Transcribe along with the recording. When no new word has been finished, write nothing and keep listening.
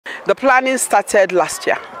The planning started last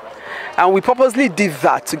year, and we purposely did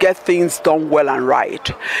that to get things done well and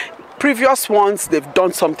right. Previous ones, they've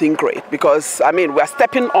done something great because, I mean, we're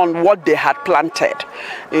stepping on what they had planted.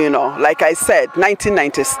 You know, like I said,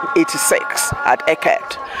 1986 at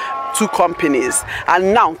Eket. 2 companies,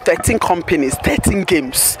 and now 13 companies, 13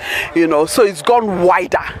 games, you know, so it's gone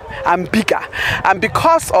wider and bigger. And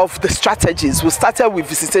because of the strategies, we started with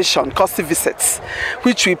visitation, courtesy visits,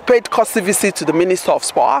 which we paid courtesy visit to the Minister of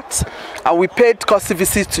Sports, and we paid courtesy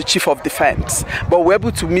visit to Chief of Defense, but we're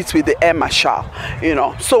able to meet with the Air Marshal, you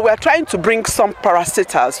know. So we're trying to bring some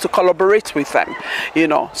parastatals to collaborate with them, you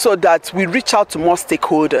know, so that we reach out to more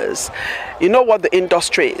stakeholders. You know what the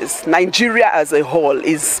industry is. Nigeria as a whole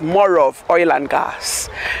is more of oil and gas,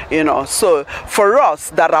 you know. So for us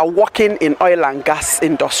that are working in oil and gas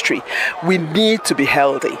industry, we need to be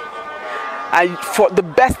healthy. And for the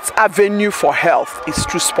best avenue for health is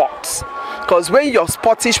through sports. Because when you're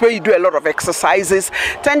sportish, when you do a lot of exercises,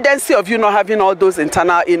 tendency of you not having all those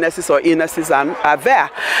internal illnesses or illnesses are there.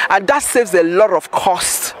 And that saves a lot of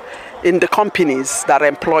cost in the companies that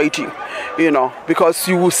employed you, you know, because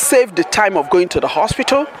you will save the time of going to the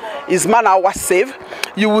hospital, is man hours saved.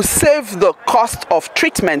 You will save the cost of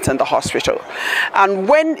treatment in the hospital. And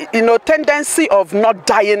when, you know, tendency of not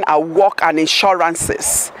dying at work and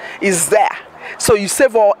insurances is there. So you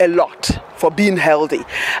save a lot for being healthy.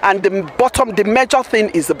 And the major thing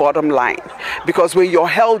is the bottom line. Because when you're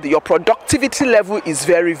healthy, your productivity level is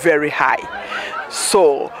very, very high.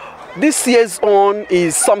 So this year's on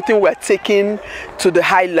is something we're taking to the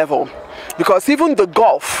high level, because even the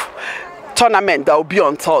golf tournament that will be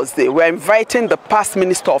on Thursday, we're inviting the past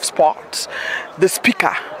Minister of Sports, the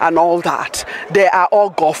speaker and all that. They are all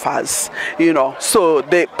golfers, you know, so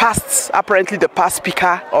apparently the past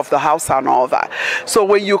speaker of the house and all that. So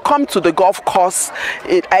when you come to the golf course,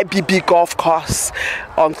 IBB golf course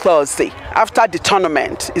on Thursday, after the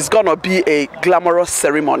tournament, it's gonna be a glamorous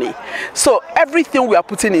ceremony. So everything we are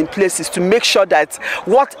putting in place is to make sure that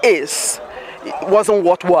what is, it wasn't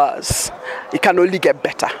what was. It can only get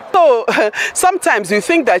better. So sometimes you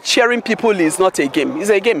think that cheering people is not a game.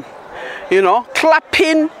 It's a game. You know,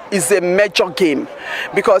 clapping is a major game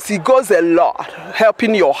because it goes a lot,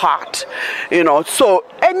 helping your heart. You know, so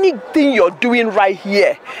anything you're doing right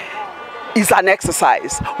here is an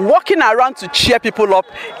exercise. Walking around to cheer people up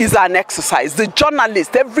is an exercise. The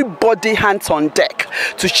journalist, everybody hands on deck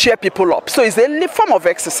to cheer people up. So it's a form of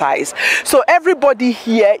exercise. So everybody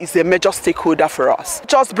here is a major stakeholder for us.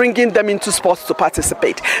 Just bringing them into sports to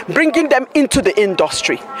participate, bringing them into the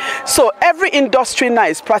industry. So every industry now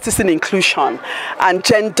is practicing inclusion and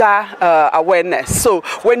gender awareness. So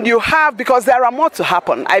when you have, because there are more to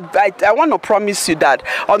happen, I want to promise you that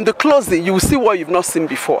on the closing you will see what you've not seen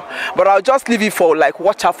before. But I'll just leave it for like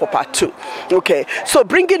watch out for part 2. Okay, so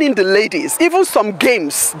bringing in the ladies, even some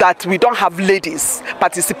games that we don't have ladies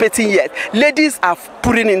participating yet, ladies are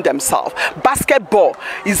putting in themselves. Basketball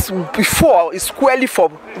is squarely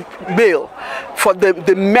for male, for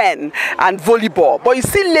the men, and volleyball, but you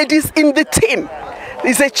see ladies in the team.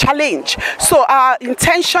 It's a challenge. So our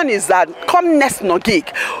intention is that come next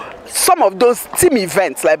NOGIG, some of those team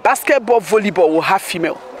events like basketball, volleyball will have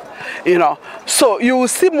female. You know, so you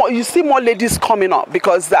see more ladies coming up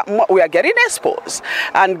because we are getting exposed.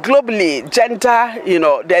 And globally, gender, you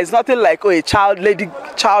know, there is nothing like, oh, a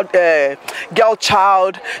girl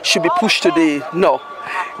child should be pushed to the, no.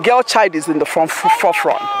 Girl child is in the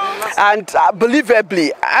forefront. And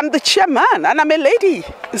believably, I'm the chairman and I'm a lady.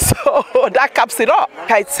 So that caps it up.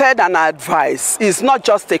 Like I said, and advice is not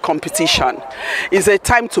just a competition. It's a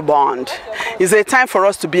time to bond. It's a time for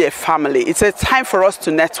us to be a family. It's a time for us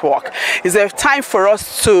to network. It's a time for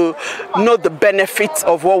us to know the benefits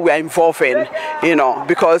of what we are involved in, you know,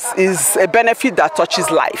 because it's a benefit that touches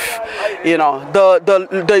life. You know,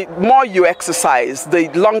 the more you exercise, the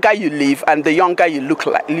longer you live and the younger you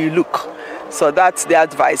look. So that's the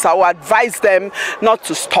advice. I would advise them not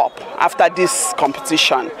to stop after this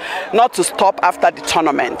competition, not to stop after the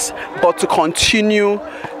tournament, but to continue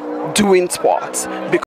doing sports.